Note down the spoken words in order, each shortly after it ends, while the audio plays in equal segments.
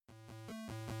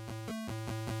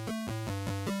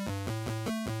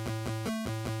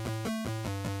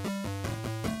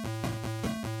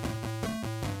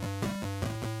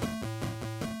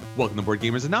Welcome to Board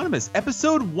Gamers Anonymous,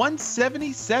 episode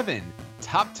 177,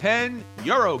 Top 10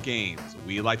 Euro Games.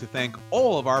 We'd like to thank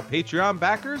all of our Patreon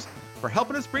backers for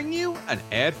helping us bring you an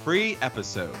ad-free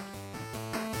episode.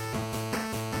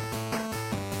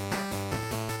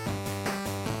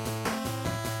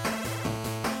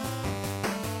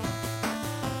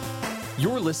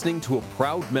 You're listening to a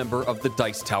proud member of the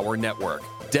Dice Tower Network,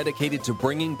 dedicated to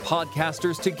bringing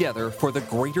podcasters together for the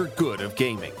greater good of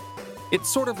gaming. It's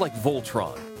sort of like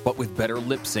Voltron, but with better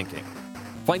lip syncing.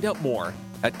 Find out more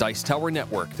at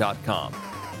Dicetowernetwork.com.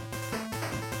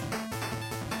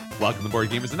 Welcome to Board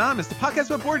Gamers Anonymous, the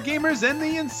podcast about board gamers and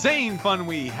the insane fun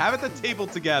we have at the table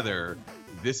together.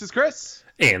 This is Chris.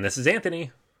 And this is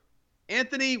Anthony.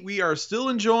 Anthony, we are still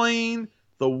enjoying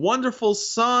the wonderful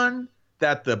sun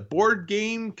that the board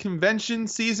game convention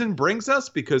season brings us,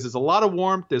 because there's a lot of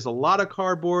warmth, there's a lot of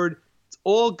cardboard. It's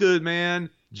all good,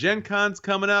 man. Gen Con's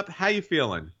coming up. How you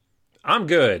feeling? I'm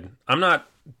good. I'm not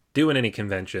doing any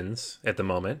conventions at the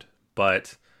moment,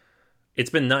 but it's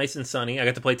been nice and sunny. I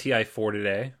got to play TI4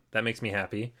 today. That makes me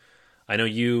happy. I know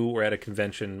you were at a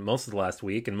convention most of the last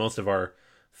week, and most of our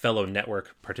fellow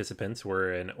network participants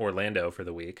were in Orlando for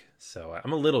the week. So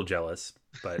I'm a little jealous,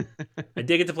 but I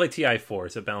did get to play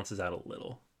TI4, so it balances out a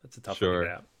little. That's a tough one to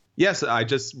get out. Yes, I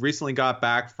just recently got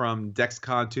back from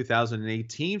DexCon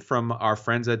 2018 from our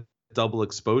friends at Double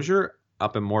Exposure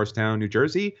up in Morristown, New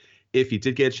Jersey. If you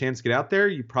did get a chance to get out there,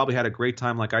 you probably had a great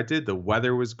time like I did. The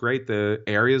weather was great. The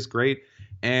area's great.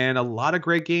 And a lot of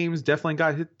great games definitely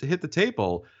got hit the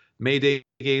table. Mayday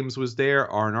Games was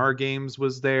there. R&R Games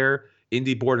was there.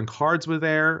 Indie Board and Cards were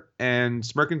there. And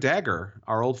Smirk and Dagger,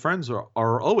 our old friends,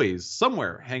 are always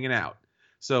somewhere hanging out.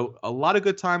 So a lot of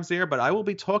good times there. But I will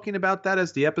be talking about that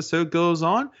as the episode goes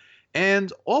on.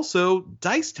 And also,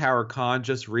 Dice Tower Con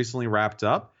just recently wrapped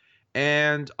up.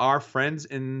 And our friends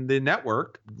in the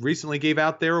network recently gave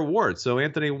out their awards. So,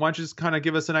 Anthony, why don't you just kind of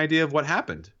give us an idea of what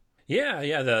happened?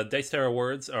 Yeah. The Dice Tower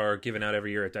Awards are given out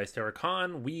every year at Dice Tower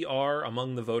Con. We are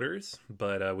among the voters,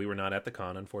 but we were not at the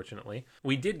con, unfortunately.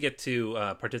 We did get to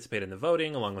participate in the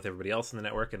voting, along with everybody else in the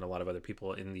network and a lot of other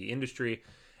people in the industry.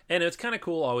 And it's kind of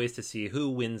cool always to see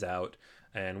who wins out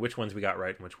and which ones we got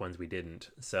right and which ones we didn't.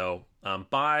 So,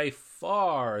 by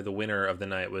far, the winner of the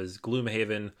night was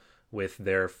Gloomhaven, with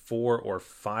their 4 or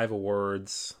 5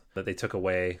 awards that they took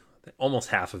away, almost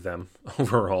half of them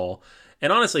overall.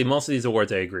 And honestly, most of these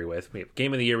awards I agree with.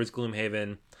 Game of the Year was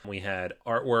Gloomhaven. We had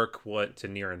artwork, went to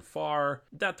Near and Far.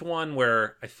 That's one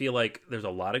where I feel like there's a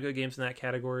lot of good games in that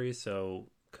category, so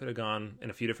could have gone in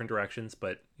a few different directions,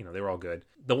 but they were all good.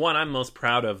 The one I'm most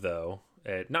proud of, though,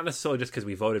 not necessarily just because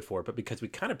we voted for it, but because we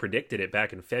kind of predicted it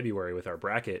back in February with our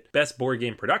bracket, Best Board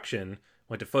Game Production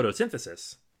went to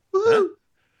Photosynthesis. Woohoo! Huh?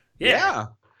 Yeah.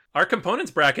 Our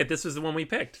components bracket, this was the one we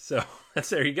picked. So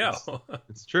there you go.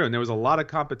 It's true. And there was a lot of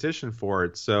competition for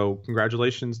it. So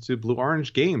congratulations to Blue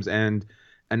Orange Games, and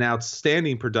an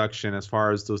outstanding production as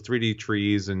far as those 3D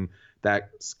trees, and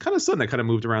that kind of sun that kind of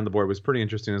moved around the board was pretty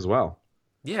interesting as well.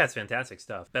 Yeah, it's fantastic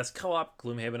stuff. Best co-op,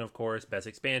 Gloomhaven, of course. Best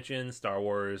expansion, Star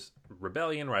Wars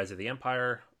Rebellion, Rise of the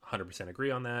Empire. 100%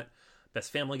 agree on that.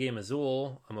 Best family game,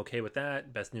 Azul. I'm okay with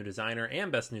that. Best new designer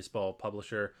and best new spell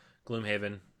publisher,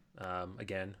 Gloomhaven.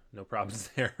 Again, no problems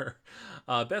there.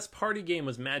 Best party game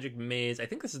was Magic Maze. I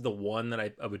think this is the one that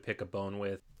I would pick a bone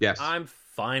with. Yes. I'm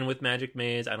fine with Magic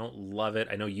Maze. I don't love it.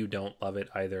 I know you don't love it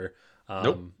either.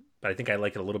 Nope. But I think I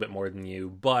like it a little bit more than you.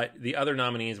 But the other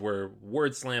nominees were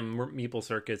Word Slam, Meeple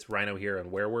Circuits, Rhino Hero,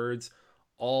 and Werewords.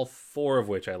 All 4 of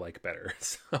which I like better.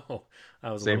 So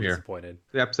I was a little disappointed.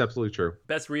 That's absolutely true.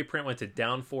 Best reprint went to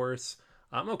Downforce.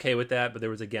 I'm okay with that, but there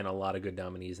was, again, a lot of good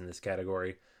nominees in this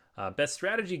category. Best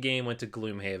strategy game went to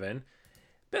Gloomhaven.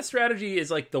 Best strategy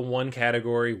is like the one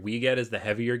category we get as the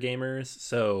heavier gamers.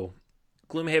 So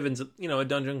Gloomhaven's, a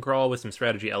dungeon crawl with some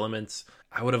strategy elements.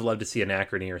 I would have loved to see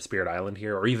Anachrony or Spirit Island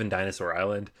here, or even Dinosaur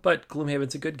Island. But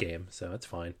Gloomhaven's a good game, so it's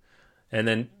fine. And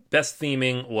then best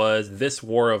theming was This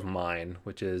War of Mine,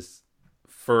 which is,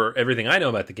 for everything I know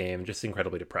about the game, just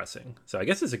incredibly depressing. So I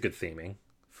guess it's a good theming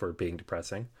for being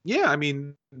depressing. Yeah, I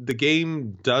mean, the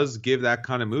game does give that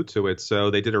kind of mood to it,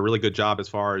 so they did a really good job as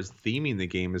far as theming the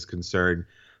game is concerned.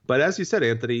 But as you said,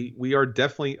 Anthony, we are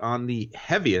definitely on the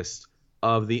heaviest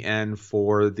of the end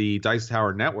for the Dice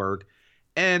Tower Network.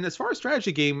 And as far as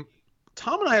strategy game,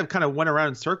 Tom and I have kind of went around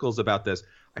in circles about this.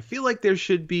 I feel like there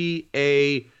should be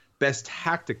a best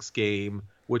tactics game,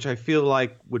 which I feel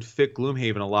like would fit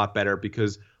Gloomhaven a lot better,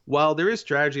 because while there is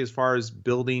strategy as far as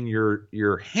building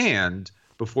your hand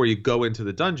before you go into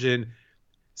the dungeon,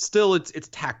 still it's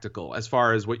tactical as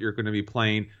far as what you're going to be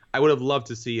playing. I would have loved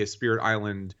to see a Spirit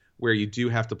Island where you do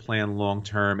have to plan long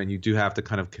term and you do have to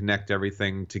kind of connect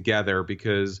everything together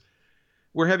because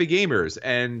we're heavy gamers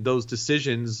and those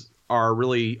decisions are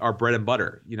really our bread and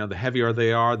butter. You know, the heavier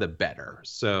they are, the better.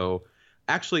 So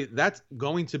actually, that's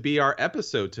going to be our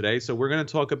episode today. So we're going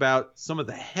to talk about some of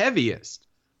the heaviest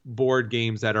board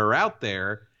games that are out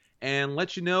there and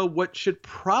let you know what should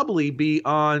probably be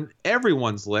on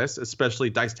everyone's list, especially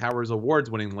Dice Tower's awards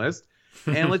winning list,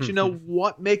 and let you know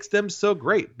what makes them so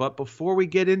great. But before we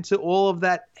get into all of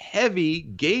that heavy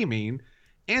gaming,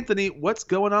 Anthony, what's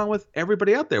going on with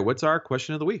everybody out there? What's our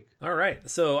question of the week? All right.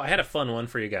 So I had a fun one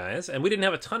for you guys, and we didn't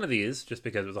have a ton of these just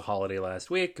because it was a holiday last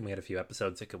week and we had a few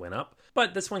episodes that went up.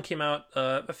 But this one came out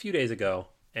a few days ago,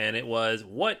 and it was,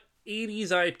 what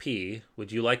 80s IP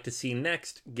would you like to see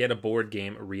next get a board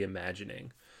game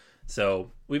reimagining?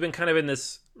 So we've been kind of in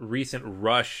this recent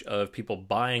rush of people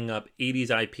buying up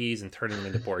 80s IPs and turning them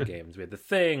into board games. We have The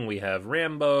Thing, we have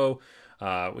Rambo,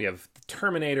 we have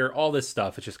Terminator, all this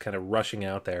stuff. It's just kind of rushing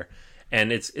out there.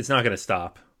 And it's not going to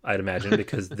stop, I'd imagine,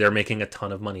 because they're making a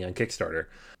ton of money on Kickstarter.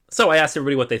 So I asked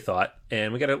everybody what they thought,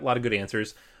 and we got a lot of good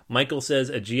answers. Michael says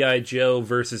a G.I. Joe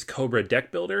versus Cobra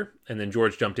deck builder. And then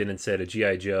George jumped in and said a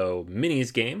G.I. Joe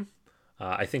minis game.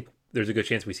 I think there's a good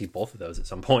chance we see both of those at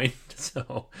some point.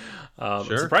 So I'm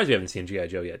surprised we haven't seen G.I.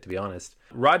 Joe yet, to be honest.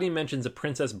 Rodney mentions a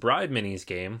Princess Bride minis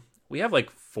game. We have like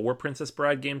 4 Princess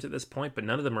Bride games at this point, but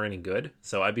none of them are any good,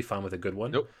 so I'd be fine with a good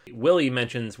one. Nope. Willie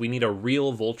mentions we need a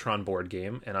real Voltron board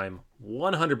game, and I'm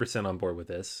 100% on board with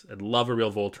this. I'd love a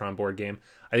real Voltron board game.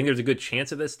 I think there's a good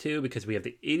chance of this, too, because we have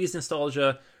the 80s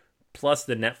nostalgia, plus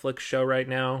the Netflix show right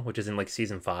now, which is in like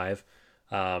season 5.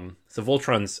 So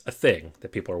Voltron's a thing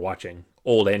that people are watching,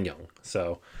 old and young,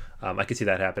 so I could see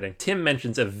that happening. Tim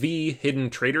mentions a V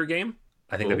Hidden Trader game.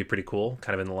 I think that'd be pretty cool,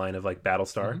 kind of in the line of like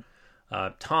Battlestar. Mm-hmm.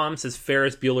 Tom says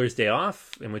Ferris Bueller's Day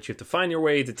Off, in which you have to find your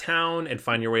way to town and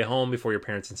find your way home before your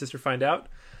parents and sister find out.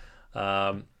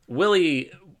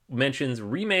 Willie mentions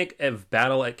remake of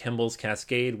Battle at Kemble's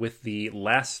Cascade with the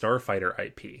Last Starfighter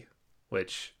IP,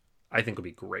 which I think would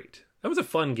be great. That was a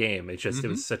fun game. It's just, It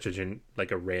was such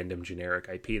a random generic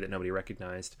IP that nobody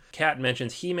recognized. Kat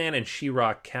mentions He-Man and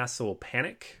She-Ra Castle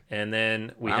Panic. And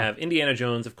then we have Indiana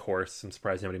Jones, of course. I'm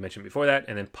surprised nobody mentioned before that.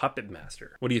 And then Puppet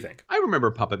Master. What do you think? I remember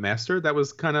Puppet Master. That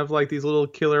was kind of like these little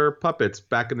killer puppets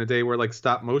back in the day where like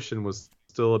stop motion was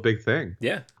still a big thing.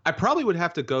 Yeah. I probably would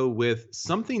have to go with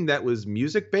something that was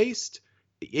music based.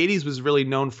 The 80s was really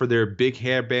known for their big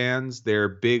hair bands, their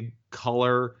big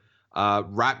color.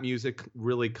 Rap music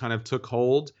really kind of took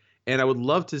hold, and I would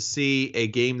love to see a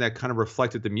game that kind of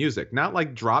reflected the music, not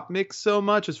like drop mix so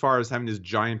much as far as having this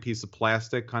giant piece of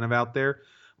plastic kind of out there,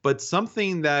 but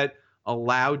something that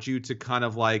allowed you to kind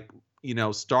of like, you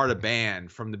know, start a band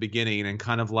from the beginning and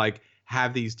kind of like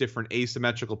have these different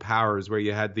asymmetrical powers where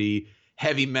you had the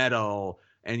heavy metal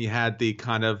and you had the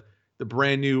kind of the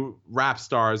brand new rap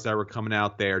stars that were coming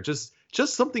out there.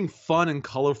 Just something fun and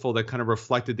colorful that kind of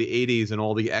reflected the 80s and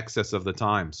all the excess of the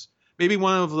times. Maybe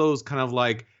one of those kind of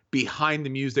like behind the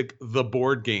music, the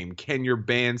board game. Can your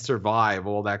band survive?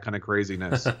 All that kind of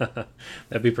craziness.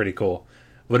 That'd be pretty cool.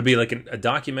 Would it be like a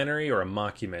documentary or a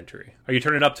mockumentary? Are you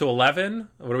turning it up to 11?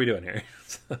 What are we doing here?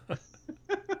 How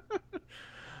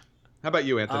about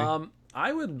you, Anthony?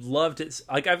 I would love to...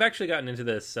 Like, I've actually gotten into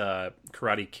this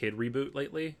Karate Kid reboot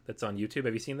lately that's on YouTube.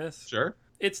 Have you seen this? Sure.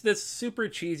 It's this super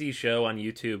cheesy show on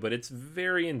YouTube, but it's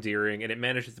very endearing, and it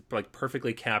manages to like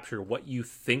perfectly capture what you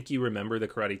think you remember the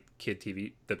Karate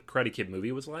Kid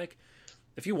movie was like.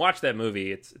 If you watch that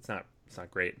movie, it's not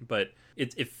great, but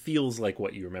it feels like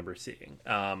what you remember seeing.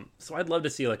 So I'd love to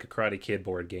see like a Karate Kid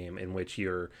board game in which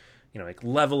you're, you know, like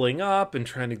leveling up and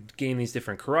trying to gain these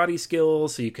different karate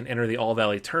skills so you can enter the All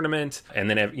Valley tournament, and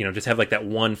then have, you know, just have like that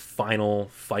one final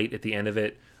fight at the end of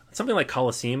it. Something like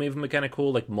Coliseum even be kind of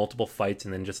cool, like multiple fights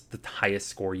and then just the highest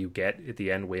score you get at the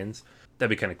end wins. That'd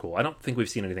be kind of cool. I don't think we've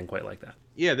seen anything quite like that.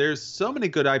 Yeah, there's so many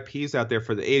good IPs out there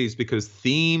for the 80s because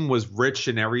theme was rich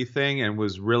and everything and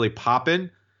was really popping,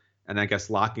 and I guess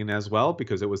locking as well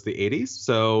because it was the 80s.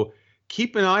 So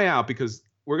keep an eye out because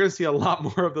we're going to see a lot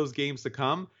more of those games to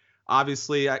come.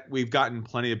 Obviously, we've gotten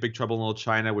plenty of Big Trouble in Little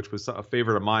China, which was a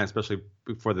favorite of mine, especially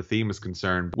before the theme is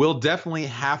concerned. We'll definitely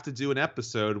have to do an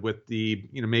episode with the,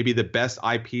 you know, maybe the best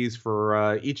IPs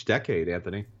for each decade,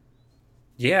 Anthony.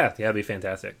 Yeah, that'd be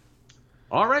fantastic.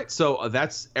 All right, so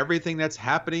that's everything that's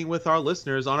happening with our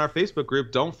listeners on our Facebook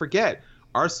group. Don't forget,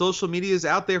 our social media is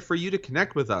out there for you to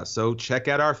connect with us. So check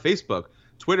out our Facebook,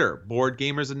 Twitter,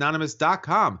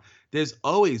 BoardGamersAnonymous.com. There's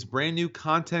always brand new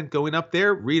content going up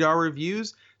there. Read our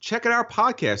reviews. Check out our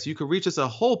podcast. You can reach us a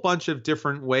whole bunch of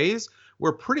different ways.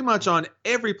 We're pretty much on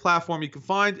every platform you can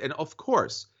find. And of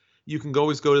course, you can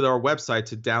always go to our website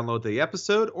to download the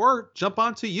episode or jump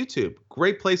onto YouTube.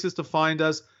 Great places to find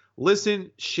us,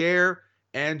 listen, share,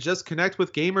 and just connect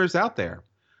with gamers out there.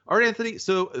 All right, Anthony,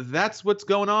 so that's what's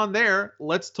going on there.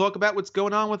 Let's talk about what's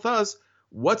going on with us.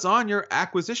 What's on your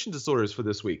acquisition disorders for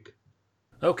this week?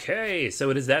 Okay, so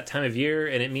it is that time of year,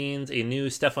 and it means a new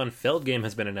Stefan Feld game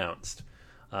has been announced.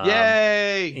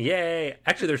 Yay! Yay!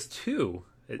 Actually, there's two,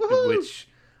 which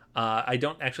I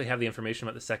don't actually have the information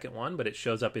about the second one, but it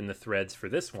shows up in the threads for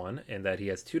this one, and that he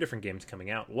has two different games coming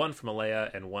out, one from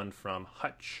Alea and one from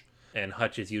Hutch. And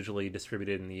Hutch is usually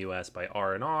distributed in the US by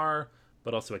R&R,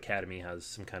 but also Academy has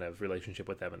some kind of relationship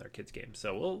with them in their kids' games.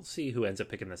 So we'll see who ends up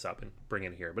picking this up and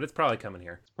bringing it here, but it's probably coming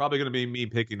here. It's probably going to be me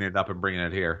picking it up and bringing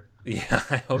it here. Yeah,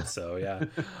 I hope so, yeah.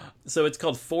 So it's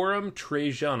called Forum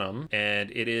Trajanum,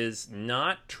 and it is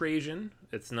not Trajan.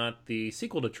 It's not the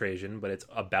sequel to Trajan, but it's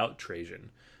about Trajan.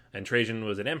 And Trajan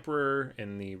was an emperor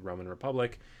in the Roman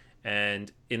Republic,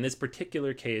 and in this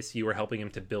particular case, you were helping him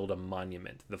to build a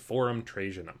monument, the Forum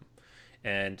Trajanum.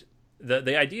 And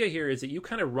the idea here is that you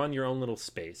kind of run your own little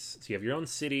space. So you have your own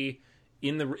city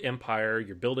in the empire,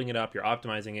 you're building it up, you're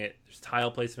optimizing it, there's tile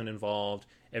placement involved,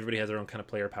 everybody has their own kind of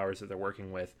player powers that they're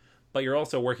working with, but you're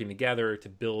also working together to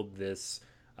build this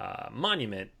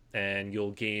monument, and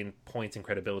you'll gain points and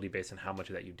credibility based on how much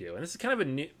of that you do. And this is kind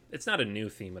of it's not a new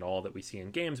theme at all that we see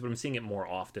in games, but I'm seeing it more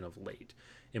often of late,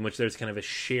 in which there's kind of a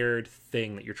shared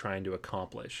thing that you're trying to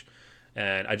accomplish.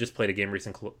 And I just played a game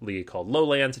recently called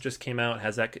Lowlands. It just came out,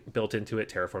 has that built into it.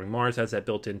 Terraforming Mars has that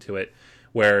built into it,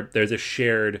 where there's a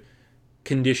shared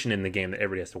condition in the game that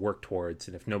everybody has to work towards.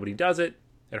 And if nobody does it,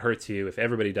 it hurts you. If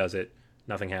everybody does it,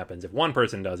 nothing happens. If one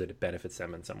person does it, it benefits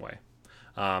them in some way.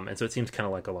 And so it seems kind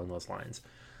of like along those lines.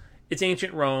 It's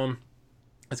ancient Rome.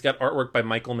 It's got artwork by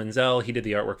Michael Menzel. He did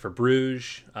the artwork for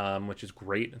Bruges, which is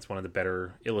great. It's one of the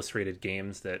better illustrated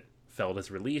games that Feld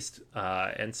has released,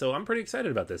 and so I'm pretty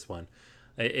excited about this one.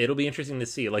 It'll be interesting to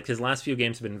see. Like, his last few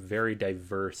games have been very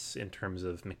diverse in terms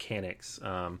of mechanics.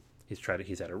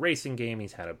 He's had a racing game,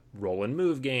 he's had a roll and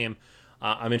move game.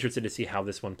 I'm interested to see how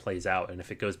this one plays out, and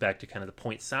if it goes back to kind of the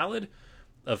point salad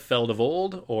of Feld of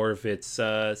old, or if it's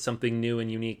something new and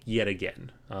unique yet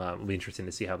again. It'll be interesting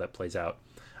to see how that plays out.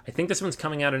 I think this one's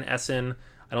coming out in Essen.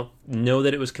 I don't know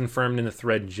that it was confirmed in the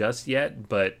thread just yet,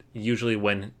 but usually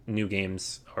when new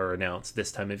games are announced this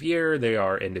time of year, they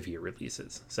are end-of-year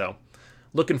releases. So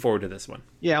looking forward to this one.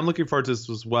 Yeah, I'm looking forward to this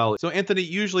as well. So, Anthony,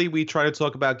 usually we try to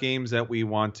talk about games that we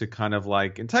want to kind of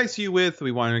like entice you with.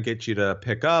 We want to get you to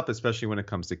pick up, especially when it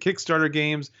comes to Kickstarter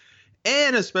games,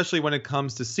 and especially when it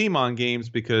comes to CMON games,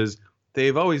 because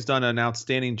they've always done an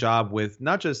outstanding job with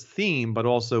not just theme, but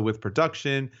also with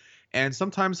production and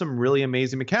sometimes some really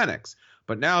amazing mechanics.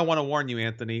 But now I want to warn you,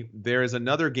 Anthony, there is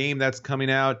another game that's coming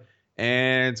out,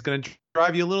 and it's going to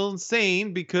drive you a little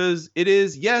insane because it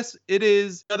is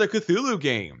another Cthulhu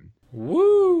game.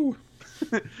 Woo!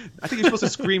 I think you're supposed to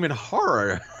scream in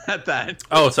horror at that.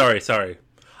 Oh, sorry.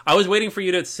 I was waiting for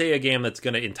you to say a game that's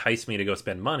going to entice me to go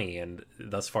spend money, and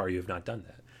thus far you have not done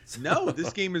that. So. No,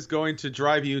 this game is going to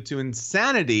drive you to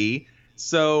insanity.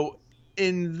 So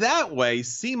in that way,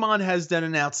 CMON has done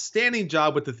an outstanding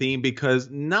job with the theme, because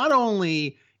not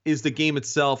only is the game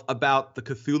itself about the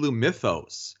Cthulhu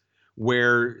mythos,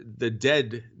 where the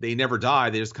dead, they never die,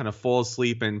 they just kind of fall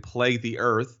asleep and plague the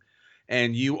earth,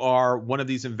 and you are one of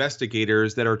these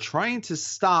investigators that are trying to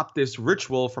stop this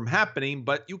ritual from happening,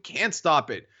 but you can't stop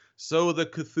it. So the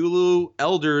Cthulhu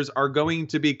elders are going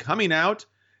to be coming out,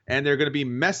 and they're going to be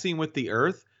messing with the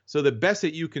earth. So the best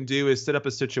that you can do is set up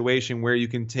a situation where you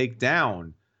can take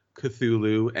down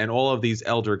Cthulhu and all of these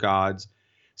elder gods.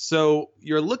 So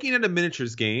you're looking at a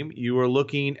miniatures game. You are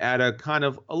looking at a kind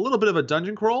of a little bit of a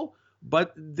dungeon crawl,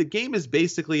 but the game is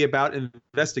basically about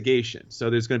investigation. So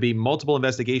there's going to be multiple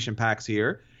investigation packs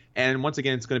here. And once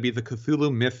again, it's going to be the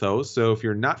Cthulhu mythos. So if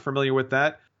you're not familiar with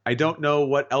that, I don't know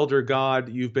what elder god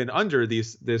you've been under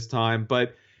this time,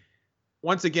 but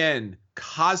once again,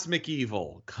 cosmic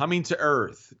evil coming to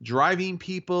Earth, driving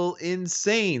people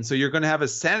insane. So you're going to have a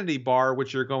sanity bar,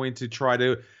 which you're going to try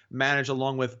to manage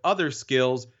along with other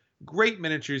skills. Great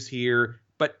miniatures here,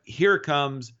 but here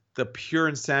comes the pure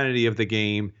insanity of the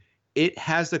game. It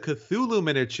has a Cthulhu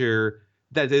miniature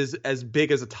that is as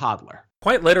big as a toddler.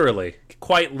 Quite literally.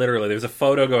 There's a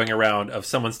photo going around of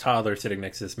someone's toddler sitting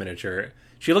next to this miniature.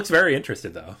 She looks very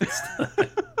interested, though.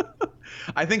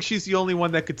 I think she's the only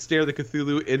one that could stare the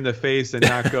Cthulhu in the face and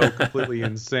not go completely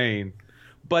insane.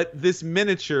 But this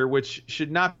miniature, which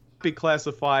should not be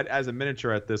classified as a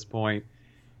miniature at this point,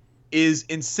 is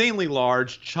insanely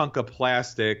large chunk of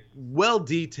plastic, well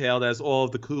detailed as all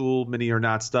of the cool Mini or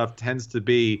Not stuff tends to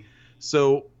be.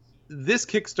 So this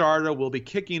Kickstarter will be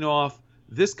kicking off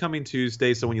this coming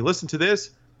Tuesday. So when you listen to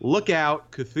this, look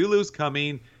out. Cthulhu's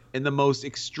coming in the most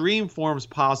extreme forms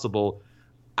possible.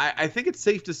 I think it's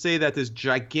safe to say that this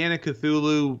gigantic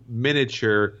Cthulhu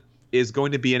miniature is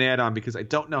going to be an add-on, because I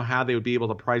don't know how they would be able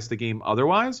to price the game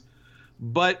otherwise.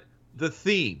 But the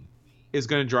theme is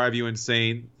going to drive you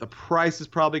insane. The price is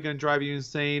probably going to drive you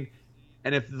insane.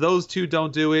 And if those two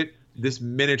don't do it, this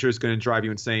miniature is going to drive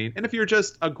you insane. And if you're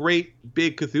just a great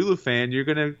big Cthulhu fan, you're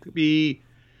going to be,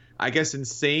 I guess,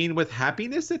 insane with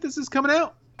happiness that this is coming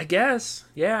out. I guess,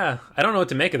 yeah. I don't know what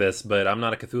to make of this, but I'm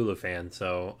not a Cthulhu fan,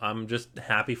 so I'm just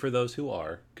happy for those who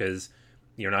are, because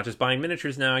you're not just buying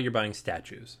miniatures now, you're buying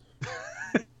statues.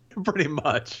 Pretty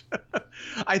much.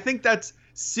 I think that's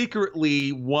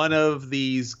secretly one of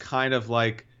these kind of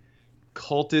like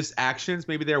cultist actions.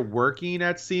 Maybe they're working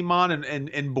at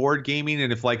CMON and board gaming,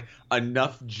 and if like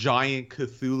enough giant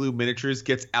Cthulhu miniatures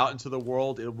gets out into the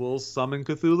world, it will summon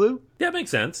Cthulhu. That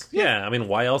makes sense. Yeah, I mean,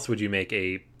 why else would you make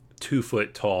a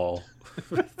 2-foot tall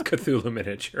Cthulhu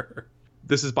miniature?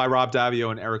 This is by Rob Davio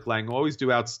and Eric Lang, who always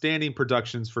do outstanding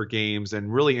productions for games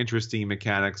and really interesting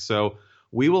mechanics. So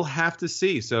we will have to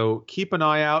see. So keep an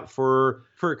eye out for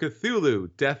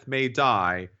Cthulhu, Death May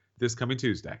Die, this coming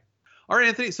Tuesday. All right,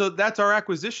 Anthony, so that's our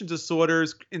acquisition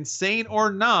disorders. Insane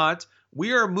or not,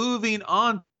 we are moving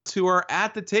on to our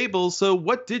At the Table. So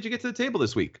what did you get to the table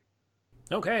this week?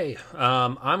 Okay,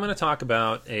 I'm going to talk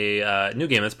about a new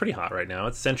game that's pretty hot right now.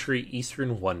 It's Century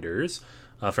Eastern Wonders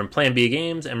from Plan B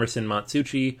Games, Emerson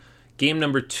Matsuchi. Game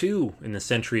number 2 in the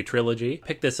Century trilogy.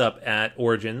 Picked this up at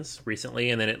Origins recently,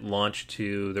 and then it launched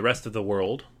to the rest of the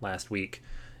world last week.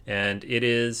 And it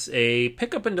is a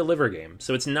pick up and deliver game.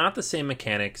 So it's not the same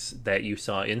mechanics that you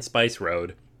saw in Spice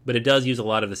Road, but it does use a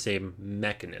lot of the same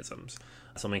mechanisms.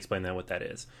 So let me explain what that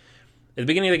is. At the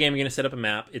beginning of the game, you're going to set up a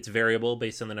map. It's variable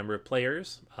based on the number of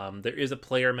players. There is a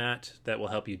player mat that will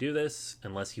help you do this,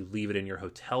 unless you leave it in your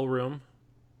hotel room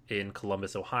in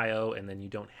Columbus, Ohio, and then you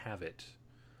don't have it.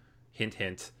 Hint,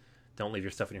 hint. Don't leave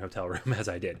your stuff in your hotel room, as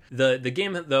I did. The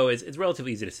game, though, it's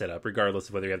relatively easy to set up, regardless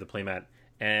of whether you have the playmat.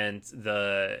 And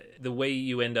the way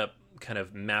you end up kind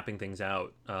of mapping things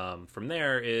out from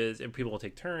there is people will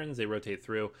take turns, they rotate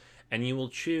through, and you will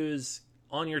choose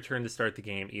on your turn to start the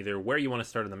game either where you want to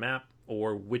start on the map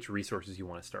or which resources you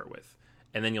want to start with.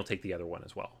 And then you'll take the other one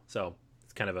as well. So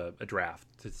it's kind of a draft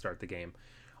to start the game.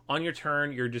 On your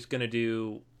turn, you're just going to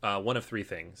do one of 3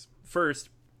 things. First,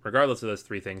 regardless of those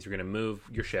 3 things, you're going to move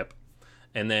your ship.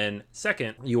 And then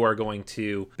second, you are going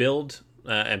to build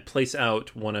and place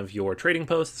out one of your trading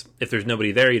posts. If there's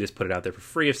nobody there, you just put it out there for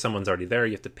free. If someone's already there,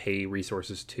 you have to pay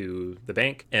resources to the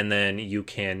bank. And then you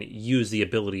can use the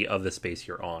ability of the space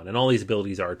you're on. And all these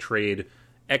abilities are trade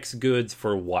X goods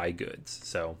for Y goods.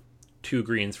 So 2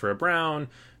 greens for a brown,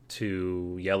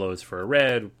 2 yellows for a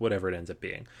red, whatever it ends up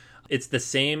being. It's the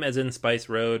same as in Spice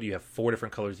Road. You have 4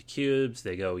 different colors of cubes.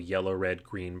 They go yellow, red,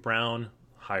 green, brown.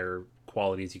 Higher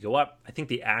qualities you go up. I think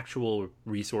the actual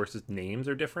resources names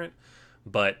are different,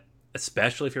 but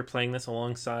especially if you're playing this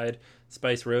alongside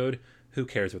Spice Road, who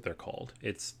cares what they're called?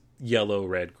 It's yellow,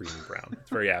 red, green, brown. It's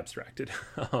very abstracted.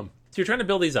 So you're trying to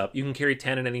build these up. You can carry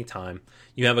 10 at any time.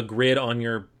 You have a grid on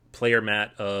your player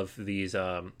mat of these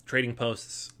trading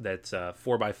posts that's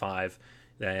 4x5,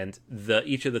 and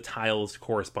each of the tiles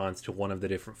corresponds to one of the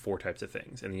different 4 types of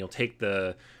things. And then you'll take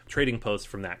the trading post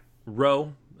from that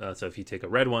row. So if you take a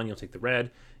red one, you'll take the red,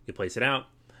 you place it out.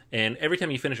 And every time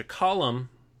you finish a column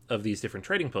of these different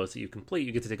trading posts that you complete,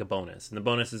 you get to take a bonus. And the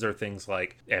bonuses are things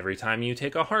like every time you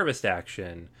take a harvest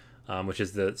action, which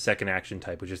is the second action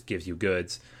type, which just gives you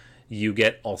goods, you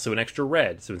get also an extra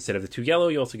red. So instead of the 2 yellow,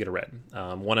 you also get a red.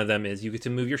 One of them is you get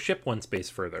to move your ship 1 space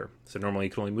further. So normally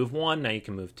you can only move 1, now you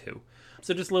can move 2.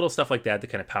 So just little stuff like that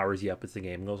kind of powers you up as the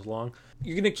game goes along.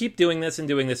 You're going to keep doing this and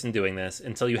doing this and doing this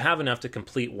until you have enough to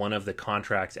complete one of the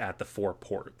contracts at the 4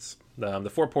 ports.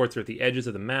 The 4 ports are at the edges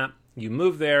of the map. You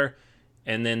move there,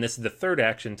 and then this is the third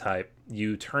action type.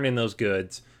 You turn in those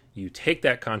goods. You take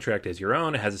that contract as your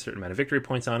own. It has a certain amount of victory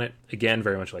points on it. Again,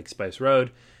 very much like Spice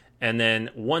Road. And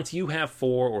then once you have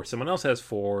 4 or someone else has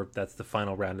 4, that's the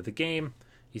final round of the game.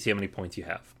 You see how many points you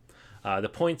have. The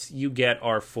points you get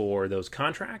are for those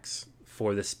contracts,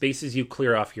 for the spaces you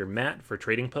clear off your mat for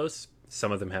trading posts.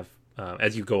 Some of them have,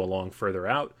 as you go along further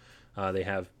out, they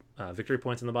have victory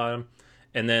points on the bottom.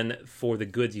 And then for the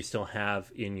goods you still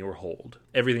have in your hold.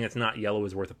 Everything that's not yellow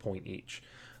is worth a point each.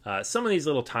 Some of these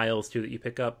little tiles, too, that you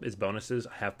pick up as bonuses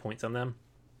have points on them.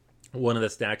 One of the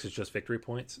stacks is just victory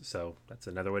points, so that's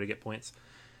another way to get points.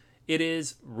 It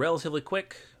is relatively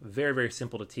quick, very, very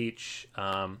simple to teach,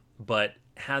 but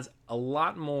has a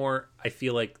lot more, I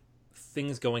feel like,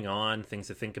 things going on, things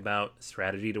to think about,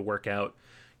 strategy to work out.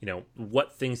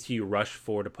 What things do you rush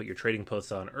for to put your trading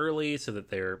posts on early so that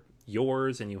they're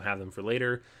yours and you have them for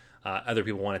later. Other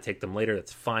people want to take them later.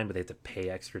 That's fine, but they have to pay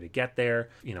extra to get there.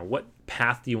 What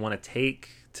path do you want to take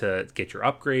to get your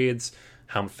upgrades?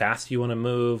 How fast do you want to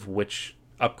move? Which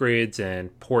upgrades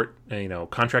and port,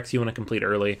 contracts you want to complete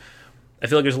early? I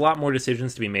feel like there's a lot more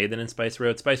decisions to be made than in Spice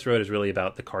Road. Spice Road is really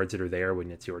about the cards that are there when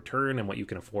it's your turn and what you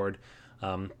can afford.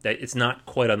 It's not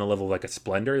quite on the level of like a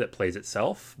Splendor that plays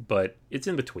itself, but it's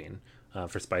in between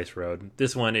for Spice Road.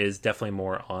 This one is definitely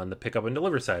more on the pick up and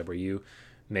deliver side, where you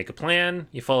make a plan,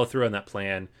 you follow through on that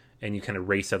plan, and you kind of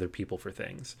race other people for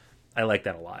things. I like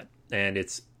that a lot. And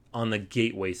it's on the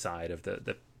gateway side of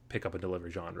the pick up and deliver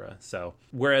genre. So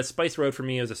whereas Spice Road for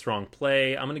me is a strong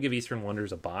play, I'm going to give Eastern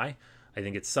Wonders a buy. I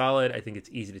think it's solid. I think it's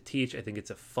easy to teach. I think it's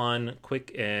a fun,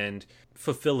 quick, and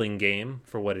fulfilling game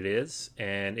for what it is,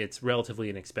 and it's relatively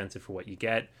inexpensive for what you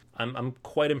get. I'm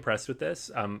quite impressed with this.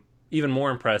 I'm even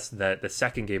more impressed that the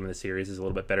second game in the series is a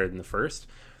little bit better than the first.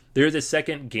 There is a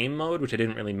second game mode, which I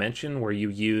didn't really mention, where you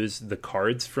use the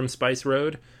cards from Spice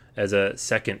Road as a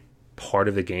second part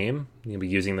of the game. You'll be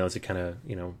using those to kind of,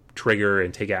 trigger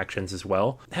and take actions as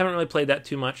well. I haven't really played that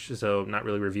too much, so not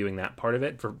really reviewing that part of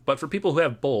it. But for people who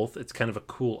have both, it's kind of a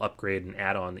cool upgrade and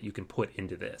add-on that you can put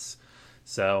into this.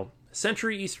 So,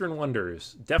 Century Eastern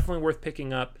Wonders, definitely worth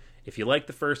picking up. If you like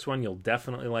the first one, you'll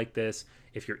definitely like this.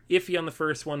 If you're iffy on the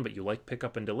first one, but you like pick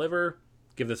up and deliver,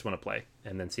 give this one a play,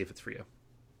 and then see if it's for you.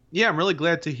 Yeah, I'm really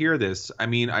glad to hear this. I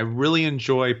mean, I really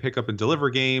enjoy pick up and deliver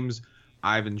games.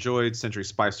 I've enjoyed Century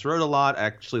Spice Road a lot. I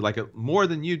actually like it more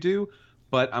than you do.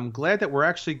 But I'm glad that we're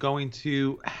actually going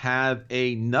to have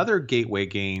another gateway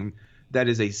game that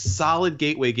is a solid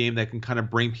gateway game that can kind of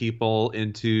bring people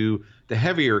into the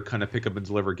heavier kind of pick up and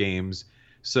deliver games.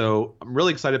 So I'm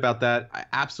really excited about that. I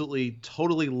absolutely,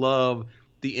 totally love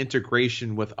the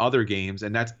integration with other games,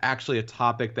 and that's actually a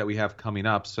topic that we have coming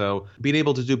up. So being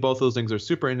able to do both those things are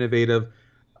super innovative.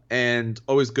 And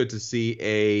always good to see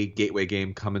a gateway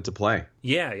game come into play.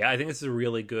 Yeah, I think this is a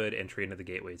really good entry into the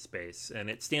gateway space. And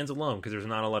it stands alone because there's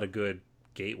not a lot of good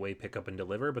gateway pick up and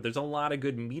deliver, but there's a lot of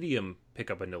good medium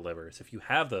pick up and deliver. So if you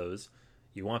have those,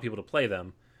 you want people to play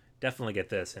them, definitely get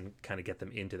this and kind of get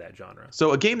them into that genre.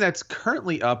 So a game that's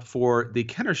currently up for the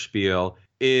Kennerspiel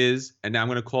is, and now I'm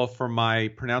going to call for my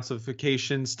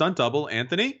pronunciation stunt double,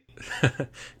 Anthony.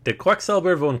 De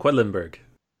Quacksalber von Quedlinburg.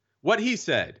 What he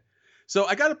said. So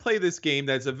I got to play this game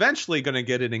that's eventually going to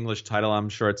get an English title, I'm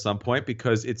sure, at some point,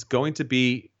 because it's going to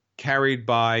be carried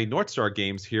by North Star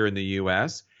Games here in the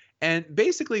U.S. And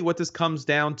basically what this comes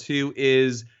down to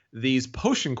is these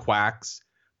potion quacks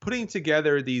putting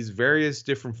together these various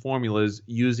different formulas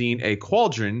using a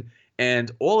cauldron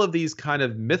and all of these kind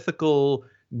of mythical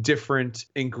different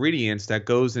ingredients that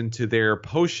goes into their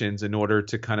potions in order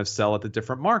to kind of sell at the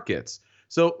different markets.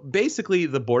 So basically,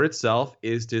 the board itself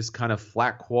is this kind of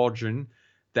flat cauldron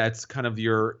that's kind of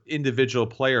your individual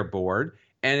player board,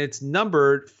 and it's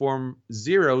numbered from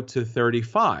 0 to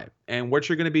 35. And what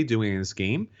you're going to be doing in this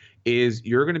game is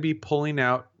you're going to be pulling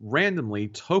out randomly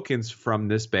tokens from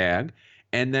this bag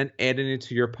and then adding it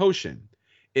to your potion.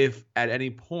 If at any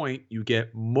point you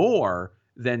get more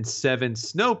than 7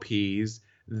 snow peas,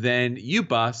 then you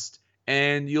bust,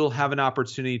 and you'll have an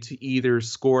opportunity to either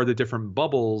score the different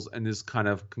bubbles in this kind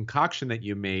of concoction that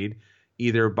you made,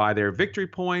 either by their victory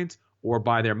points or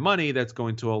by their money that's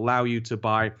going to allow you to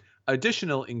buy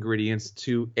additional ingredients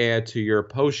to add to your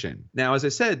potion. Now, as I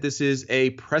said, this is a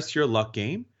press your luck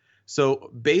game.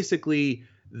 So basically,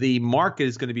 the market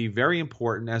is going to be very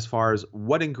important as far as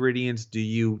what ingredients do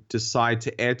you decide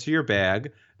to add to your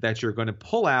bag that you're going to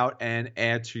pull out and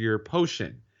add to your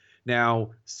potion.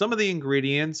 Now, some of the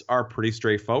ingredients are pretty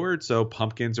straightforward. So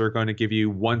pumpkins are going to give you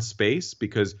 1 space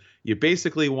because you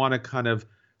basically want to kind of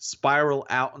spiral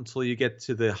out until you get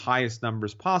to the highest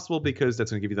numbers possible, because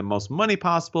that's going to give you the most money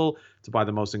possible to buy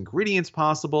the most ingredients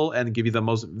possible and give you the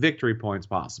most victory points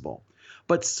possible.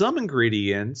 But some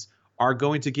ingredients are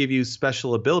going to give you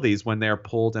special abilities when they're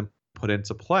pulled and put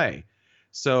into play.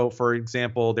 So, for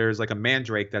example, there's like a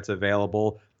mandrake that's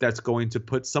available that's going to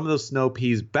put some of those snow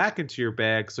peas back into your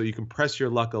bag so you can press your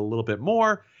luck a little bit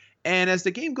more. And as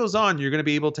the game goes on, you're going to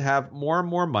be able to have more and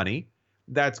more money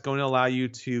that's going to allow you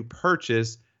to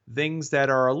purchase things that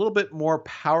are a little bit more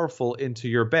powerful into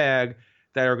your bag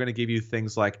that are going to give you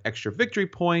things like extra victory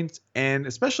points and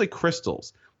especially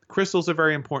crystals. Crystals are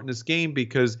very important in this game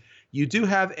because you do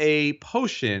have a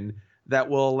potion that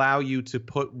will allow you to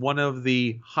put one of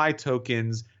the high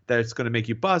tokens that's going to make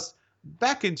you bust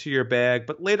back into your bag.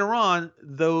 But later on,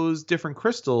 those different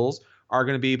crystals are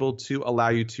going to be able to allow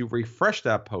you to refresh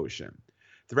that potion.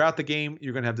 Throughout the game,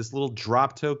 you're going to have this little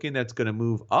drop token that's going to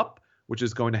move up, which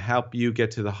is going to help you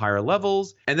get to the higher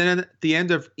levels. And then at the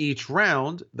end of each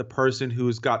round, the person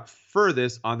who's got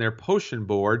furthest on their potion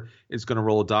board is going to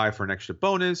roll a die for an extra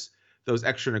bonus. Those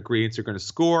extra ingredients are going to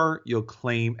score. You'll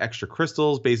claim extra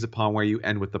crystals based upon where you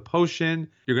end with the potion.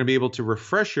 You're going to be able to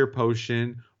refresh your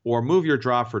potion or move your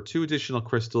drop for 2 additional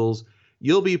crystals.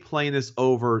 You'll be playing this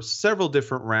over several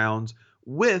different rounds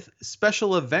with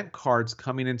special event cards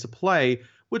coming into play,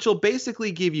 which will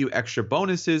basically give you extra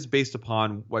bonuses based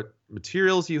upon what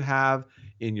materials you have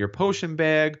in your potion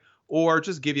bag, or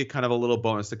just give you kind of a little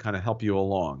bonus to kind of help you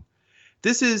along.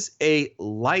 This is a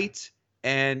light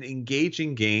and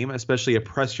engaging game, especially a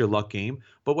press your luck game.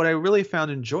 But what I really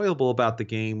found enjoyable about the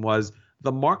game was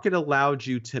the market allowed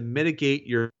you to mitigate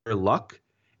your luck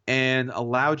and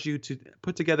allowed you to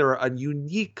put together a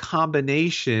unique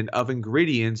combination of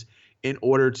ingredients in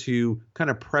order to kind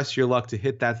of press your luck to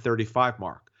hit that 35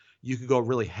 mark. You could go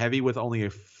really heavy with only a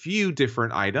few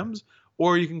different items,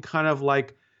 or you can kind of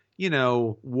like,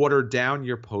 water down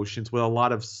your potions with a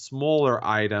lot of smaller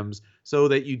items so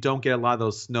that you don't get a lot of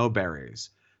those snowberries.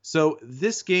 So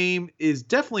this game is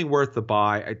definitely worth the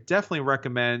buy. I definitely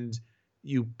recommend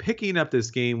you picking up this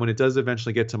game when it does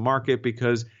eventually get to market,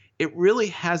 because it really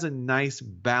has a nice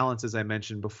balance, as I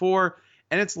mentioned before,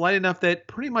 and it's light enough that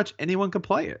pretty much anyone can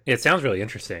play it. It sounds really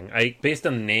interesting. Based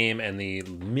on the name and the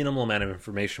minimal amount of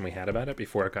information we had about it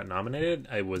before it got nominated,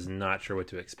 I was not sure what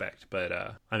to expect, but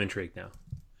I'm intrigued now.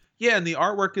 Yeah, and the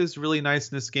artwork is really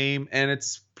nice in this game, and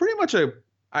it's pretty much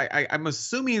I'm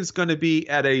assuming it's going to be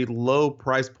at a low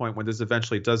price point when this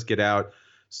eventually does get out,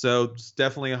 so it's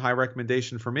definitely a high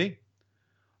recommendation for me.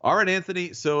 All right,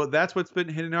 Anthony, so that's what's been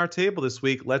hitting our table this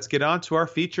week. Let's get on to our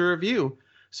feature review.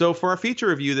 So for our feature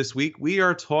review this week, we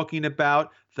are talking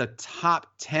about the top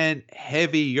 10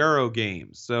 heavy Euro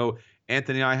games. So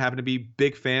Anthony and I happen to be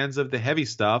big fans of the heavy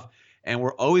stuff, and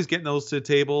we're always getting those to the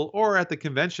table or at the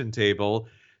convention table.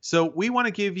 So we want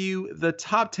to give you the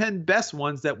top 10 best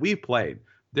ones that we've played.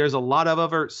 There's a lot of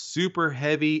other super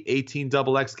heavy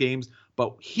 18XX games,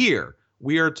 but here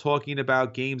we are talking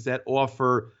about games that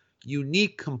offer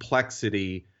unique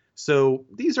complexity. So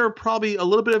these are probably a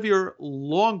little bit of your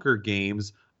longer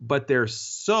games, but they're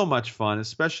so much fun,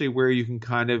 especially where you can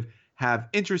kind of have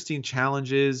interesting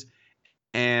challenges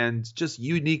and just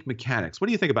unique mechanics. What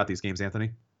do you think about these games,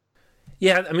 Anthony?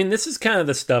 Yeah, I mean, this is kind of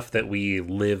the stuff that we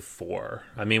live for.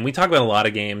 I mean, we talk about a lot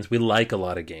of games. We like a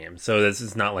lot of games. So this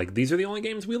is not like these are the only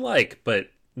games we like, but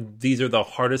these are the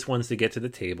hardest ones to get to the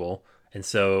table. And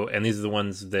these are the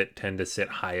ones that tend to sit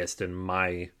highest in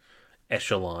my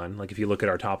echelon. Like if you look at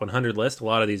our top 100 list, a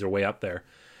lot of these are way up there.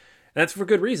 And that's for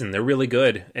good reason. They're really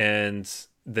good, and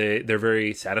they're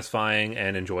very satisfying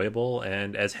and enjoyable.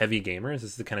 And as heavy gamers,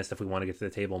 this is the kind of stuff we want to get to the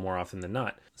table more often than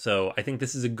not. So I think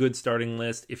this is a good starting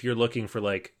list if you're looking for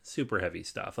like super heavy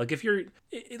stuff. Like if you're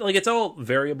like, it's all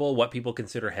variable what people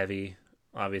consider heavy.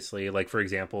 Obviously, like for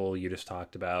example, you just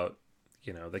talked about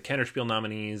the Kennerspiel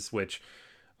nominees, which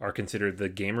are considered the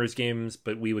gamers games,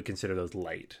 but we would consider those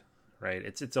light, right?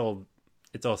 It's all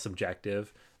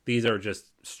subjective. These are just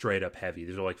straight up heavy.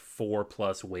 These are like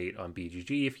 4+ weight on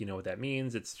BGG, if you know what that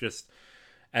means. It's just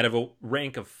out of a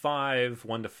rank of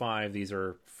 1 to 5, these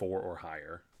are 4 or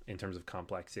higher in terms of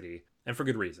complexity, and for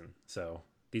good reason. So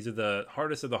these are the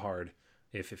hardest of the hard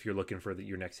if you're looking for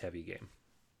your next heavy game.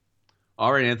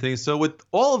 All right, Anthony. So with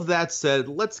all of that said,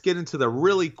 let's get into the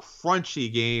really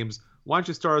crunchy games. Why don't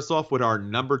you start us off with our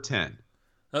number 10?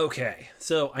 Okay,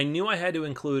 so I knew I had to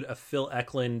include a Phil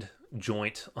Eklund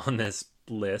joint on this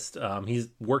list. He's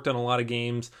worked on a lot of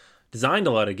games, designed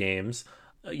a lot of games.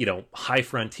 High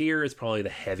Frontier is probably the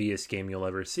heaviest game you'll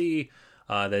ever see.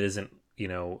 That isn't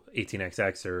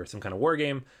 18XX or some kind of war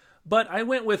game. But I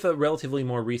went with a relatively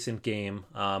more recent game,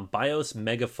 Bios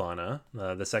Megafauna,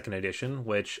 the second edition,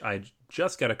 which I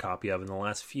just got a copy of in the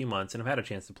last few months and I've had a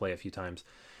chance to play a few times.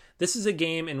 This is a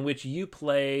game in which you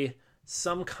play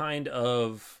some kind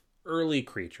of early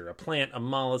creature, a plant, a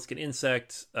mollusk, an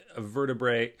insect, a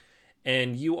vertebrate,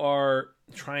 and you are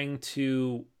trying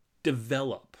to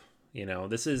develop.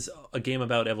 This is a game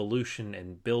about evolution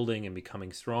and building and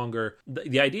becoming stronger.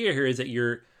 The idea here is that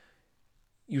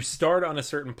you start on a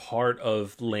certain part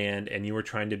of land and you are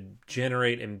trying to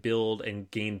generate and build and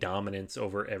gain dominance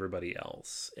over everybody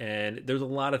else. And there's a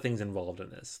lot of things involved in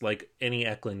this. Like any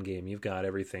Eklund game, you've got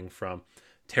everything from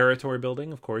territory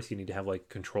building. Of course, you need to have like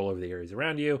control over the areas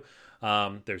around you.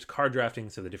 There's card drafting,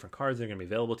 so the different cards that are going to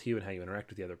be available to you and how you interact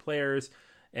with the other players.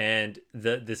 And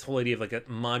this whole idea of like a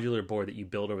modular board that you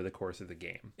build over the course of the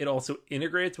game. It also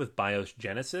integrates with BIOS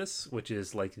Genesis, which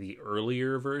is like the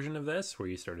earlier version of this, where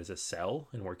you start as a cell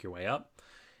and work your way up.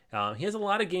 He has a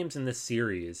lot of games in this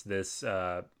series, this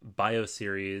Bio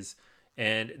series,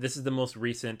 and this is the most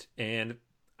recent. And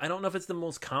I don't know if it's the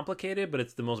most complicated, but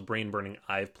it's the most brain burning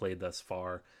I've played thus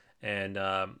far, and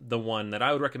the one that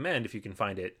I would recommend if you can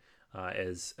find it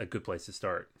is a good place to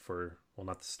start for. Well,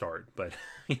 not to start, but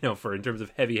for in terms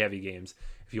of heavy games,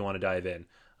 if you want to dive in,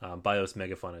 Bios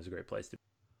Mega Fun is a great place to.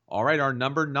 All right, our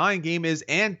number 9 game is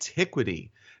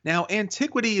Antiquity. Now,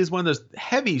 Antiquity is one of those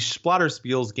heavy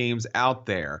Splatterspiels games out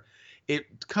there.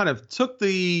 It kind of took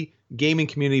the gaming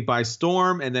community by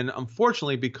storm, and then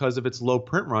unfortunately, because of its low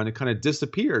print run, it kind of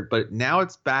disappeared. But now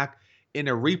it's back in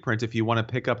a reprint if you want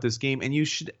to pick up this game, and you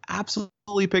should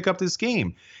absolutely pick up this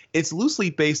game. It's loosely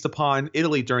based upon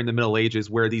Italy during the Middle Ages,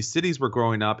 where these cities were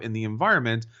growing up in the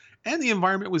environment, and the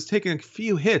environment was taking a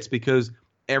few hits because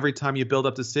every time you build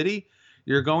up the city,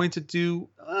 you're going to do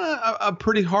a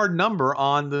pretty hard number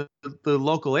on the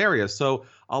local area. So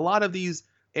a lot of these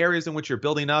areas in which you're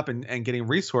building up and getting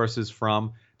resources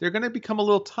from, they're going to become a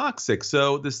little toxic.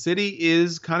 So the city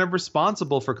is kind of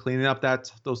responsible for cleaning up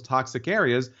those toxic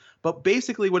areas. But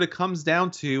basically what it comes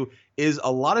down to is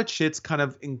a lot of chits kind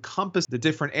of encompass the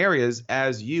different areas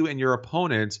as you and your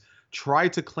opponents try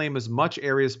to claim as much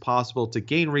area as possible to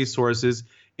gain resources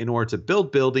in order to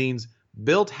build buildings,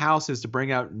 build houses to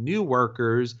bring out new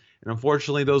workers. And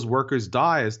unfortunately, those workers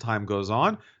die as time goes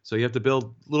on. So you have to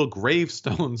build little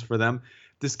gravestones for them.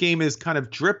 This game is kind of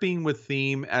dripping with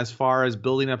theme as far as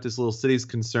building up this little city is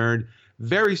concerned.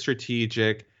 Very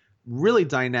strategic, really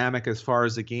dynamic as far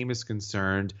as the game is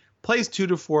concerned. Plays 2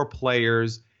 to 4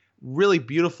 players. Really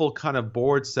beautiful kind of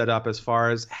board setup as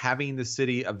far as having the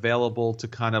city available to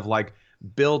kind of like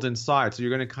build inside. So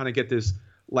you're going to kind of get this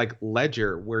like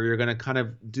ledger where you're going to kind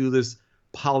of do this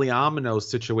polyomino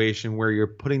situation where you're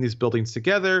putting these buildings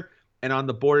together, and on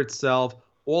the board itself,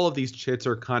 all of these chits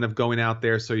are kind of going out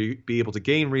there so you be able to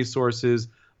gain resources.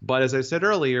 But as I said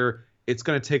earlier, it's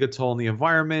going to take a toll on the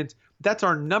environment. That's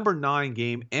our number 9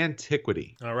 game,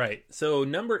 Antiquity. All right. So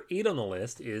number 8 on the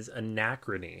list is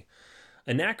Anachrony.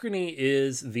 Anachrony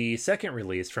is the second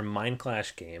release from Mind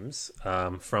Clash Games,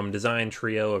 from design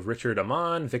trio of Richard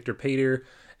Amon, Victor Pater,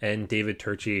 and David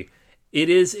Turchi. It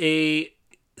is a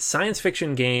science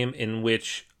fiction game in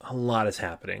which a lot is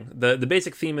happening. The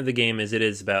basic theme of the game is it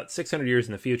is about 600 years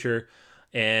in the future,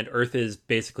 and Earth has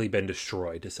basically been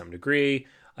destroyed to some degree.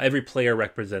 Every player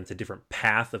represents a different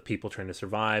path of people trying to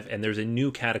survive, and there's a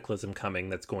new cataclysm coming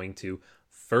that's going to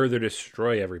further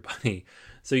destroy everybody.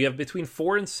 So you have between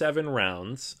 4 and 7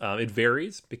 rounds. It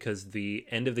varies because the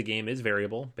end of the game is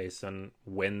variable based on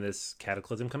when this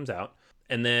cataclysm comes out.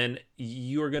 And then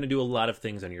you are going to do a lot of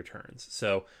things on your turns.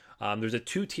 So there's a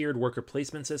 2-tiered worker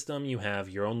placement system. You have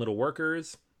your own little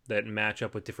workers that match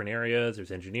up with different areas.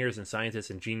 There's engineers and scientists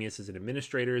and geniuses and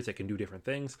administrators that can do different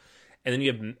things. And then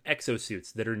you have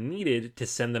exosuits that are needed to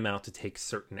send them out to take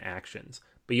certain actions.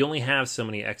 But you only have so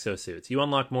many exosuits. You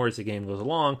unlock more as the game goes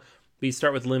along, but you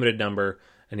start with a limited number,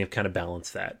 and you kind of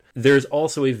balance that. There's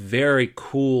also a very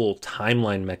cool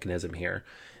timeline mechanism here.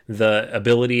 The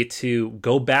ability to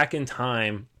go back in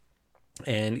time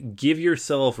and give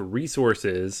yourself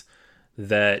resources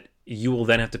that you will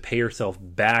then have to pay yourself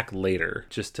back later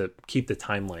just to keep the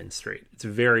timeline straight. It's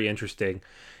very interesting.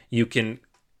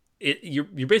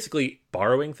 You're basically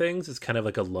borrowing things. It's kind of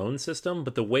like a loan system,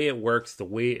 but the way it works, the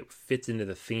way it fits into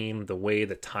the theme, the way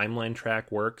the timeline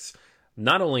track works,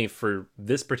 not only for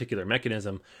this particular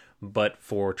mechanism, but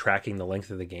for tracking the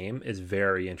length of the game, is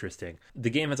very interesting.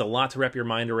 The game has a lot to wrap your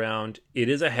mind around. It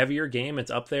is a heavier game.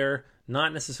 It's up there,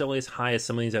 not necessarily as high as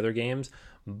some of these other games,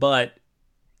 but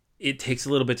it takes a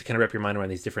little bit to kind of wrap your mind around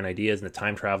these different ideas and the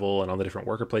time travel and all the different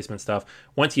worker placement stuff.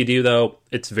 Once you do, though,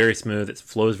 it's very smooth. It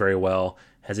flows very well.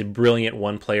 Has a brilliant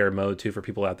one-player mode, too, for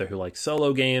people out there who like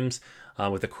solo games,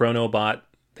 with a chrono bot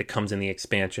that comes in the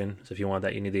expansion. So if you want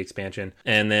that, you need the expansion.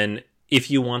 And then if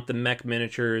you want the mech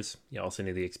miniatures, you also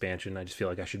need the expansion. I just feel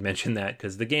like I should mention that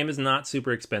because the game is not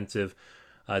super expensive.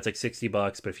 It's like $60,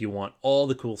 but if you want all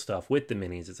the cool stuff with the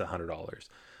minis, it's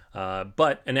 $100.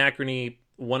 But Anachrony,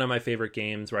 one of my favorite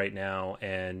games right now,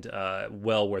 and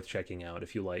well worth checking out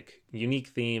if you like unique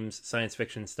themes, science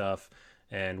fiction stuff,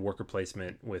 and worker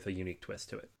placement with a unique twist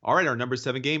to it. All right, our number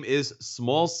 7 game is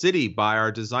Small City by our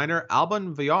designer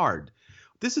Alban Viard.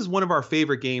 This is one of our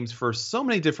favorite games for so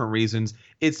many different reasons.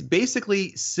 It's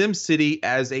basically SimCity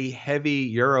as a heavy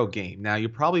Euro game. Now, you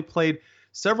probably played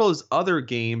several of his other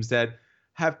games that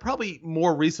have probably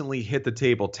more recently hit the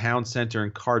table, Town Center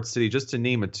and Card City, just to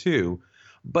name a two.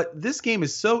 But this game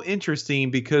is so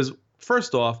interesting because,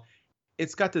 first off,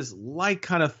 It's got this light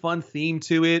kind of fun theme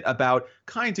to it about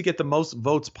trying to get the most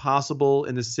votes possible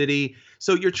in the city.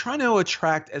 So you're trying to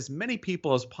attract as many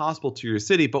people as possible to your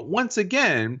city. But once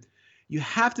again, you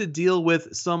have to deal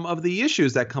with some of the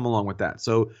issues that come along with that.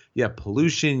 So you have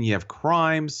pollution, you have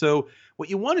crime. So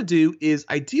what you want to do is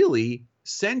ideally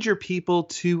send your people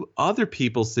to other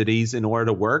people's cities in order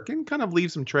to work and kind of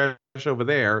leave some trash over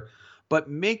there, but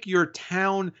make your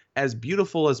town as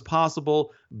beautiful as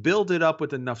possible, build it up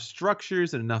with enough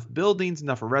structures and enough buildings,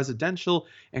 enough residential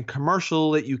and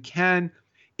commercial that you can.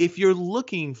 If you're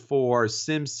looking for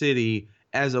SimCity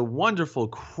as a wonderful,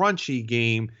 crunchy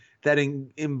game that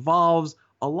involves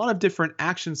a lot of different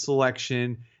action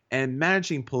selection and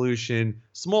managing pollution,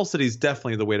 Small City is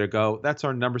definitely the way to go. That's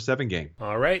our number 7 game.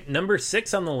 All right, number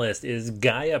 6 on the list is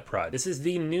Gaia Prod. This is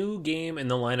the new game in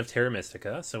the line of Terra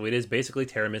Mystica, so it is basically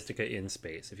Terra Mystica in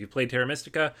space. If you played Terra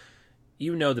Mystica,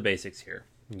 you know the basics here.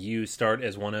 You start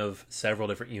as one of several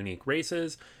different unique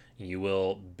races. You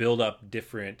will build up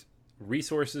different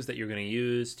resources that you're going to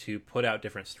use to put out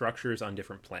different structures on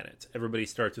different planets. Everybody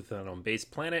starts with their own base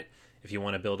planet. If you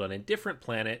want to build on a different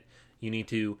planet, you need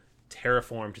to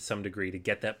terraform to some degree to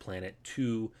get that planet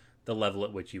to the level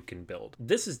at which you can build.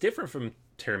 This is different from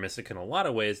Terra Mystica in a lot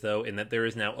of ways, though, in that there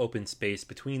is now open space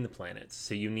between the planets.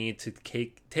 So you need to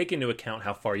take into account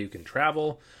how far you can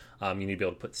travel. You need to be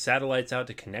able to put satellites out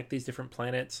to connect these different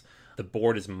planets. The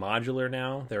board is modular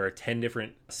now. There are 10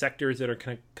 different sectors that are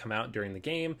going to come out during the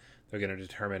game. They're going to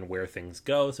determine where things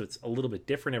go, so it's a little bit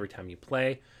different every time you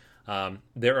play.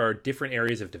 There are different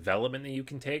areas of development that you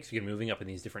can take, so you're moving up in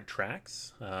these different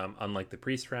tracks, unlike the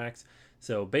priest tracks.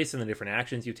 So based on the different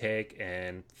actions you take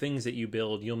and things that you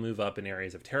build, you'll move up in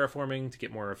areas of terraforming to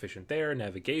get more efficient there,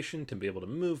 navigation to be able to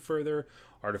move further,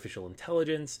 artificial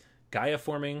intelligence, Gaia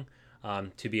forming,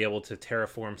 to be able to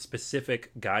terraform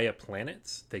specific Gaia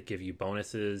planets that give you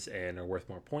bonuses and are worth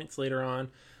more points later on,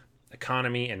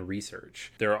 economy, and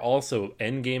research. There are also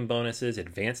endgame bonuses,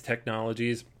 advanced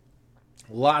technologies,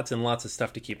 lots and lots of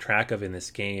stuff to keep track of in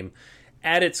this game.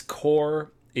 At its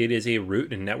core, it is a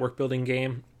root and network building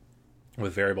game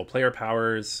with variable player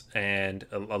powers and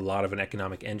a lot of an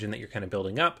economic engine that you're kind of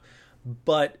building up.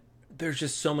 But there's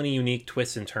just so many unique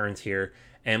twists and turns here.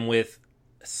 And with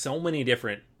so many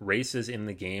different races in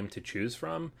the game to choose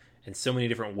from and so many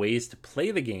different ways to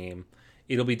play the game,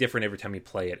 it'll be different every time you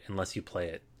play it, unless you play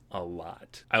it a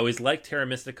lot. I always liked Terra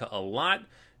Mystica a lot.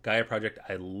 Gaia Project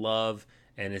I love,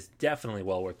 and it's definitely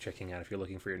well worth checking out if you're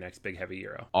looking for your next big heavy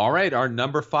Euro. All right, our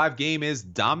number 5 game is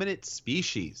Dominant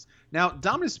Species. Now,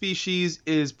 Dominant Species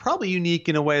is probably unique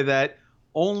in a way that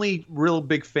only real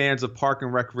big fans of Park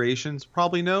and Recreations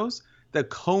probably knows. The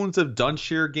Cones of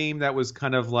Dunshire game that was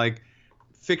kind of like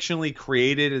fictionally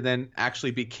created and then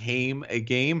actually became a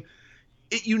game.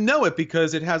 You know it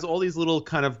because it has all these little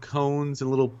kind of cones and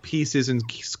little pieces and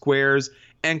squares,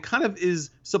 and kind of is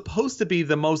supposed to be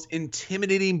the most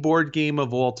intimidating board game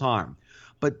of all time.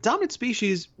 But Dominant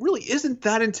Species really isn't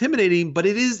that intimidating, but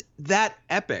it is that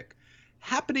epic.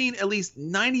 Happening at least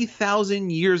 90,000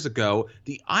 years ago,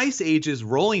 the Ice Age is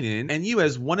rolling in, and you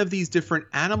as one of these different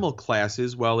animal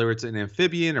classes, whether it's an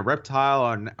amphibian, a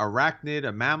reptile, an arachnid,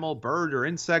 a mammal, bird, or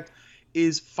insect,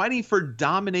 is fighting for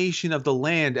domination of the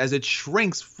land as it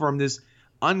shrinks from this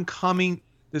oncoming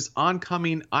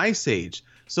Ice Age.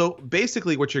 So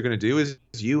basically what you're going to do is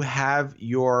you have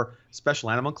your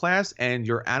special animal class, and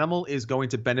your animal is going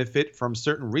to benefit from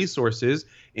certain resources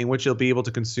in which you'll be able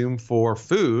to consume for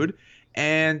food.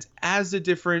 And as the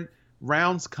different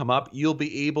rounds come up, you'll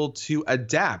be able to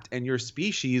adapt, and your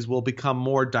species will become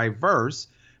more diverse,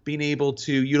 being able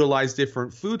to utilize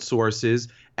different food sources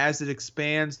as it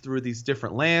expands through these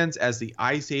different lands, as the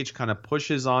Ice Age kind of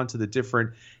pushes onto the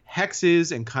different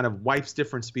hexes and kind of wipes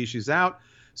different species out.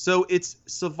 So it's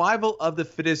survival of the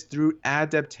fittest through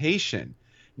adaptation.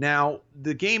 Now,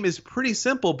 the game is pretty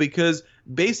simple because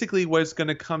basically what it's going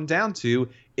to come down to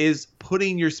is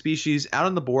putting your species out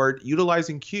on the board,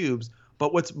 utilizing cubes.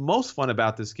 But what's most fun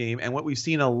about this game, and what we've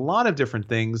seen a lot of different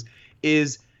things,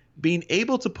 is being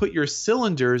able to put your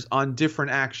cylinders on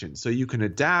different actions. So you can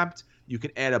adapt, you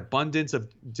can add abundance of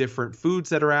different foods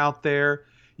that are out there.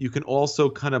 You can also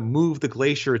kind of move the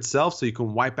glacier itself so you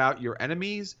can wipe out your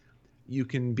enemies. You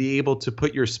can be able to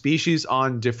put your species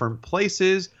on different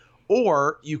places,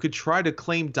 or you could try to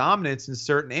claim dominance in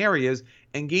certain areas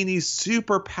and gain these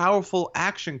super powerful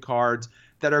action cards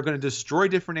that are going to destroy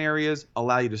different areas,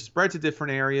 allow you to spread to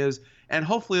different areas, and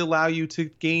hopefully allow you to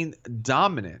gain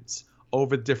dominance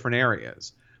over different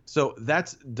areas. So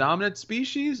that's Dominant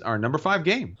Species, our number 5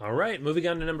 game. All right, moving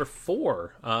on to number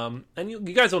 4. And you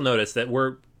guys will notice that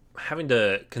we're having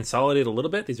to consolidate a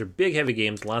little bit. These are big, heavy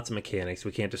games, lots of mechanics.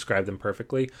 We can't describe them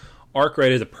perfectly.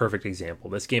 Arkwright is a perfect example.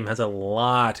 This game has a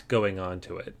lot going on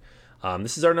to it.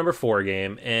 This is our number 4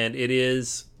 game, and it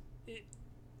is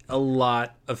a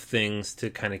lot of things to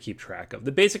kind of keep track of.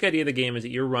 The basic idea of the game is that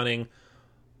you're running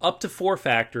up to 4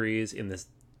 factories in this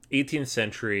 18th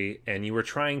century, and you were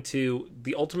trying to,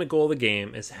 the ultimate goal of the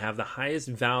game is to have the highest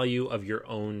value of your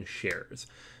own shares.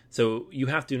 So you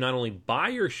have to not only buy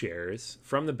your shares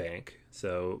from the bank,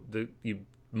 so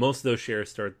most of those shares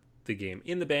start the game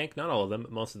in the bank, not all of them,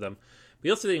 but most of them. But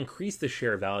you also increase the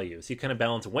share value. So you kind of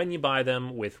balance when you buy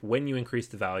them with when you increase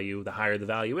the value. The higher the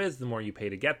value is, the more you pay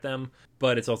to get them.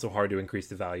 But it's also hard to increase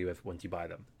the value once you buy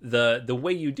them. The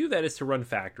way you do that is to run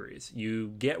factories.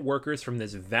 You get workers from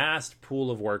this vast pool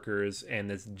of workers and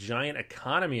this giant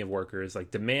economy of workers.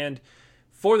 Like, demand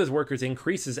for those workers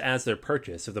increases as they're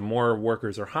purchased. So the more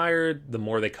workers are hired, the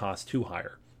more they cost to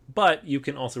hire. But you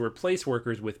can also replace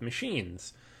workers with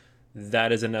machines.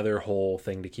 That is another whole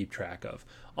thing to keep track of.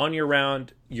 On your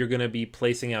round, you're going to be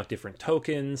placing out different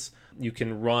tokens. You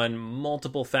can run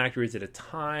multiple factories at a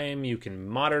time. You can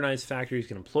modernize factories. You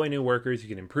can employ new workers. You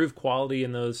can improve quality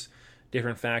in those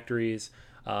different factories.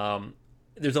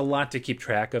 There's a lot to keep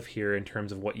track of here in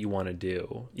terms of what you want to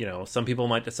do. You know, some people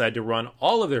might decide to run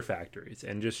all of their factories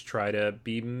and just try to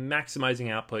be maximizing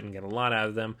output and get a lot out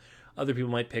of them. Other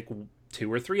people might pick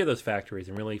 2 or 3 of those factories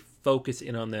and really focus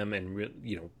in on them and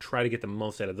try to get the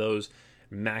most out of those,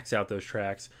 max out those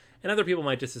tracks. And other people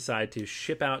might just decide to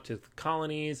ship out to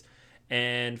colonies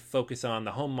and focus on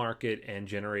the home market and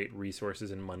generate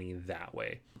resources and money that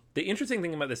way. The interesting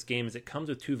thing about this game is it comes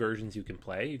with 2 versions you can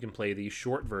play. You can play the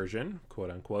short version,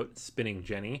 quote unquote, Spinning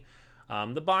Jenny.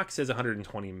 The box says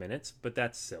 120 minutes, but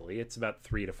that's silly. It's about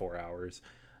 3 to 4 hours.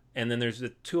 And then there's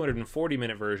the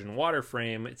 240-minute version, Water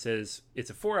Frame. It says it's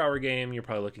a 4-hour game. You're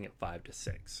probably looking at 5 to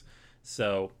 6.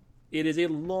 So it is a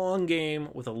long game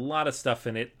with a lot of stuff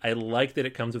in it. I like that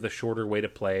it comes with a shorter way to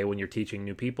play when you're teaching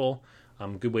new people.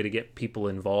 Good way to get people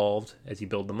involved as you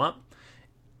build them up.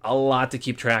 A lot to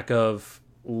keep track of.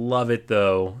 Love it,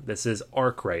 though. This is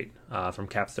Arkwright from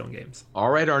Capstone Games. All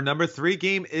right, our number 3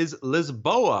 game is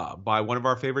Lisboa by one of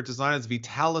our favorite designers,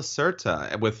 Vitalis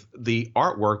Certa, with the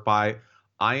artwork by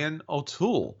Ian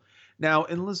O'Toole. Now,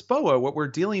 in Lisboa, what we're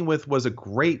dealing with was a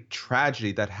great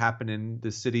tragedy that happened in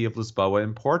the city of Lisboa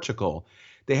in Portugal.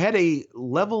 They had a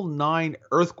level 9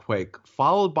 earthquake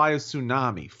followed by a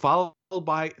tsunami, followed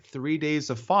by 3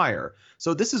 days of fire.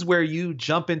 So this is where you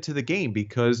jump into the game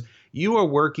because you are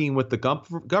working with the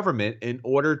government in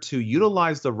order to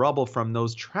utilize the rubble from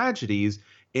those tragedies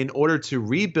in order to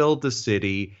rebuild the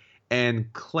city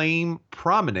and claim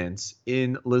prominence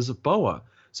in Lisboa.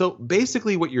 So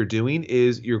basically what you're doing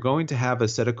is you're going to have a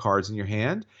set of cards in your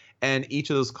hand, and each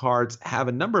of those cards have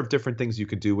a number of different things you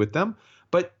could do with them.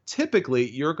 But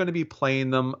typically you're going to be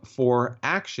playing them for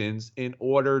actions in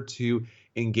order to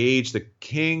engage the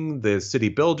king, the city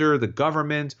builder, the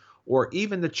government, or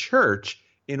even the church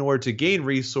in order to gain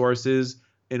resources,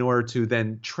 in order to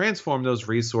then transform those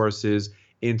resources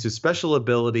into special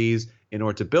abilities, in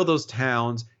order to build those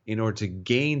towns, in order to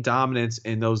gain dominance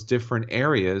in those different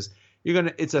areas.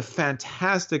 It's a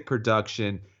fantastic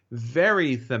production,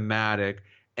 very thematic,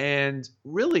 and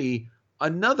really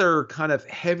another kind of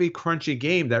heavy, crunchy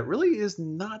game that really is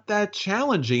not that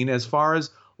challenging as far as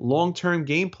long-term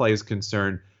gameplay is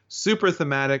concerned. Super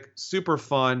thematic, super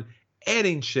fun,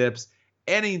 adding chips,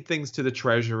 adding things to the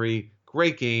treasury.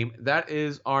 Great game. That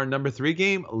is our number 3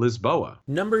 game, Lisboa.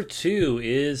 Number 2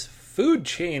 is Food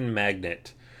Chain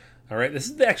Magnet. All right, this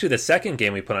is actually the second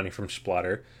game we put on here from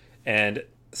Splotter, and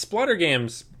Splotter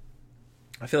games,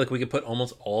 I feel like we could put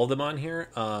almost all of them on here.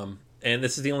 And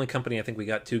this is the only company I think we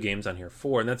got 2 games on here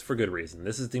for, and that's for good reason.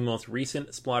 This is the most recent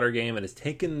Splotter game. It has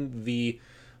taken the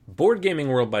board gaming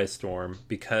world by storm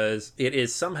because it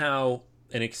is somehow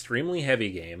an extremely heavy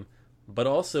game, but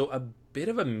also a bit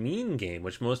of a mean game,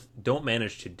 which most don't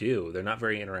manage to do. They're not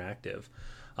very interactive.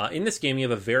 In this game, you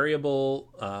have a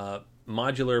variable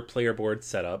modular player board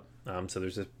setup. So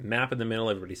there's a map in the middle.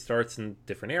 Everybody starts in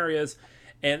different areas.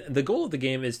 And the goal of the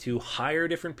game is to hire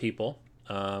different people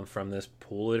from this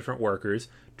pool of different workers,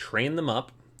 train them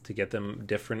up to get them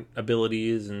different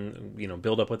abilities and,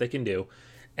 build up what they can do,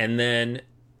 and then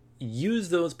use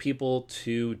those people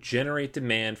to generate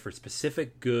demand for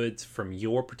specific goods from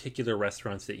your particular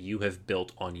restaurants that you have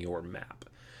built on your map.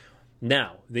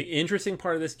 Now, the interesting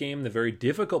part of this game, the very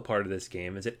difficult part of this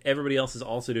game, is that everybody else is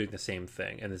also doing the same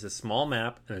thing. And there's a small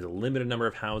map, and there's a limited number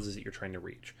of houses that you're trying to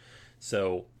reach.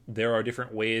 So there are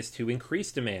different ways to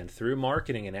increase demand through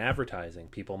marketing and advertising.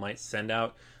 People might send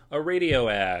out a radio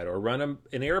ad or run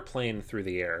an airplane through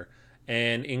the air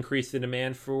and increase the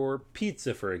demand for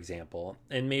pizza, for example.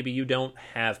 And maybe you don't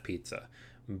have pizza,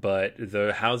 but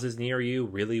the houses near you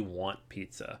really want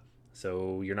pizza.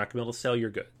 So you're not going to be able to sell your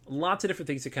goods. Lots of different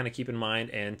things to kind of keep in mind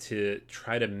and to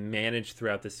try to manage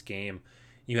throughout this game.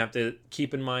 You have to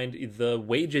keep in mind the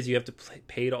wages you have to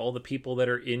pay to all the people that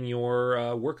are in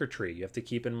your worker tree. You have to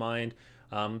keep in mind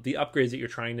the upgrades that you're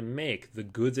trying to make, the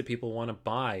goods that people want to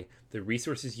buy, the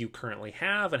resources you currently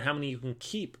have, and how many you can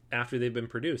keep after they've been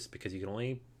produced, because you can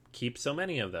only keep so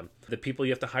many of them. The people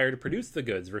you have to hire to produce the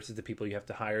goods versus the people you have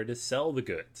to hire to sell the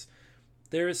goods.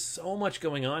 There is so much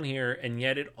going on here, and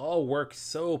yet it all works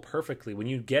so perfectly. When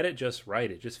you get it just right,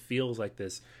 it just feels like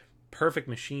this perfect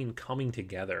machine coming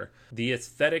together. The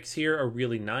aesthetics here are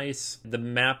really nice. The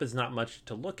map is not much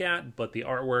to look at, but the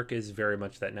artwork is very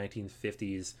much that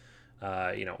 1950s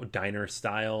diner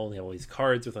style. You have all these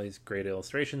cards with all these great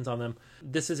illustrations on them.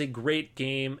 This is a great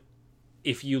game.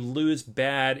 If you lose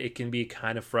bad, it can be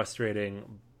kind of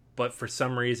frustrating, but for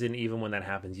some reason, even when that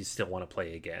happens, you still want to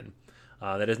play again.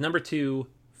 That is number 2,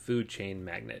 Food Chain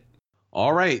Magnate.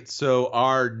 All right, so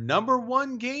our number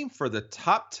 1 game for the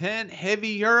top 10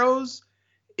 heavy Euros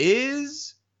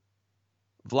is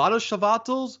Vlado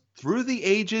Chvátil's Through the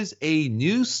Ages, A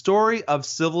New Story of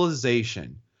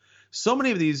Civilization. So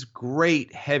many of these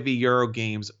great heavy Euro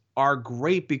games are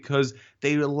great because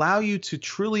they allow you to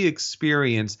truly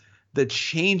experience the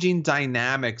changing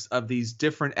dynamics of these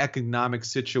different economic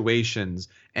situations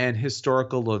and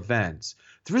historical events.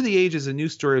 Through the Ages, A New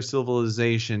Story of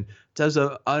Civilization does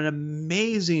an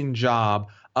amazing job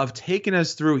of taking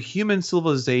us through human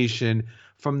civilization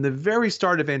from the very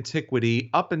start of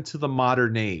antiquity up into the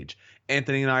modern age.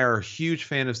 Anthony and I are a huge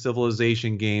fan of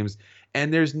civilization games,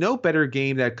 and there's no better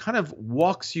game that kind of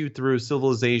walks you through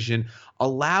civilization,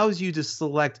 allows you to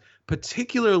select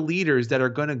particular leaders that are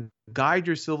going to guide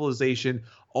your civilization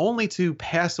only to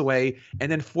pass away, and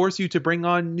then force you to bring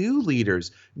on new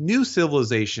leaders, new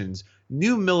civilizations,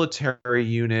 new military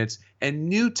units, and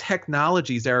new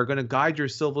technologies that are going to guide your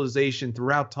civilization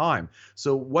throughout time.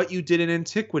 So what you did in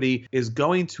antiquity is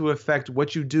going to affect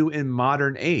what you do in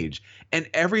modern age. And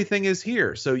everything is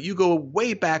here. So you go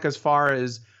way back as far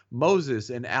as Moses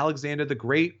and Alexander the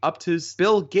Great up to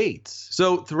Bill Gates.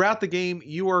 So throughout the game,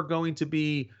 you are going to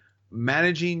be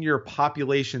managing your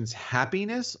population's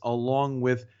happiness along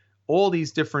with all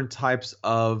these different types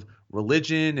of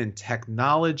religion and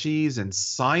technologies and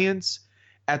science.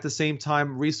 At the same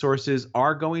time, resources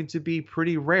are going to be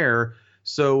pretty rare.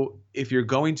 So if you're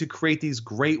going to create these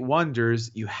great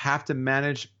wonders, you have to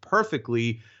manage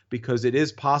perfectly, because it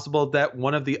is possible that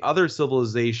one of the other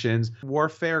civilizations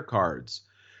warfare cards.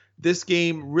 This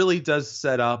game really does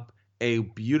set up a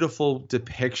beautiful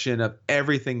depiction of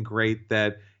everything great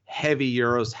that heavy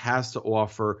Euros has to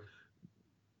offer.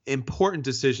 Important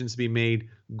decisions to be made,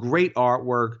 great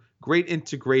artwork, great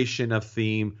integration of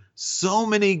theme. So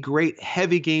many great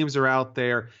heavy games are out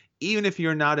there. Even if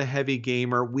you're not a heavy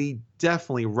gamer, we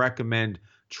definitely recommend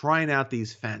trying out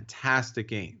these fantastic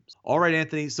games. All right,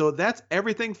 Anthony, so that's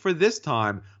everything for this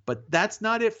time, but that's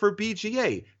not it for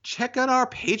BGA. Check out our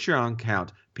Patreon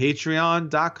account,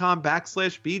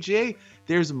 patreon.com/BGA.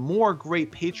 There's more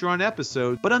great Patreon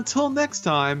episodes. But until next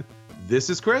time, this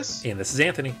is Chris. And this is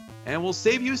Anthony. And we'll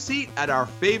save you a seat at our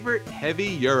favorite heavy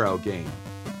Euro game.